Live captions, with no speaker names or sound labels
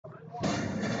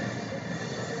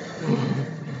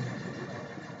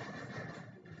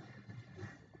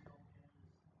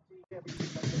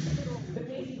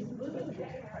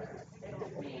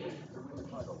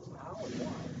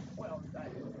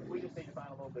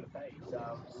bit of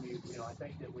pace. I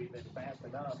think that we've been fast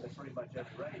enough in pretty much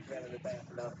every race. We haven't been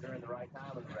fast enough during the right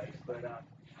time of the race, but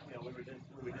we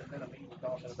were just in a meeting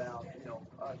talking about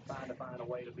us trying to find a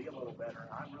way to be a little better.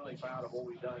 I'm really proud of what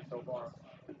we've done so far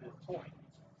to this point.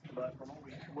 But from what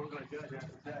we're going to judge our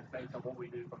success based on what we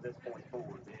do from this point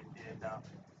forward.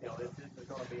 This is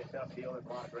going to be a tough deal. There's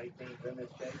a lot of great teams in this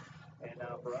chase. And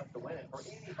for us to win it, for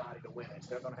anybody to win it,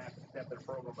 they're going to have to step their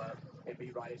program up and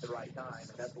be right at the right time.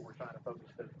 And that's what we're trying to focus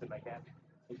to make happen.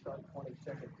 You started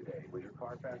 22nd today. Was your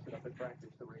car fast enough at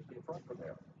practice to race to the front from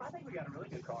there? I think we got a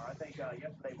really good car. I think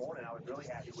yesterday morning I was really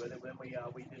happy with it. Then we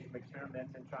did some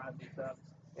experimenting and tried some stuff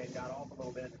and got off a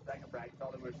little bit in the second practice,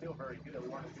 although we were still very good.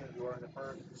 We weren't as good as we were in the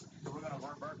first. So we're going to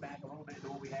revert back a little bit to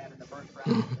what we had in the first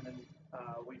practice. And then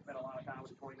we spent a lot of time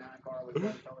with the 29 car. We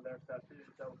did some of their stuff too.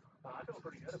 So I feel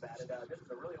pretty good about it. This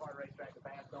is a really hard racetrack to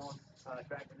pass on.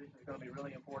 Track position is going to be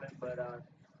really important, but I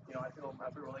feel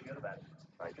really good about it.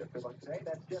 All right, Jeff, good luck today.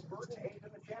 That's Jeff Burton, eighth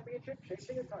in the championship,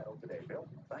 chasing a title today, Bill.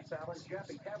 Thanks, Alan. Jeff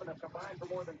and Kevin have combined for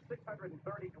more than 630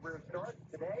 career starts.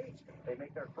 Today, they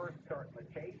make their first start in the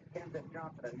chase. Kenton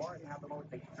Johnson and Martin have the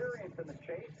most experience in the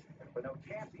chase, but no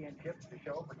championships to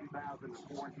show for 2004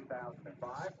 and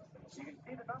 2005. You can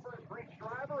see the numbers for each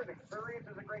driver, and experience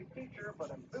is a great teacher, but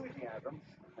enthusiasm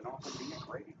can often be a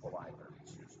great equalizer.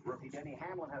 Rookie Denny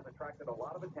Hamlin has attracted a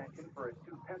lot of attention for his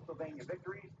 2 Pennsylvania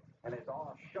victories and his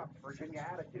all-shucks Virginia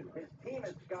attitude. His team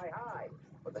is sky high,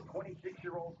 but the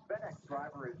 26-year-old FedEx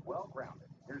driver is well-grounded.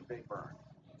 Here's Dave Burns.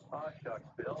 Shucks,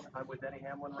 Bill. I'm with Denny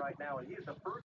Hamlin right now, and he is the first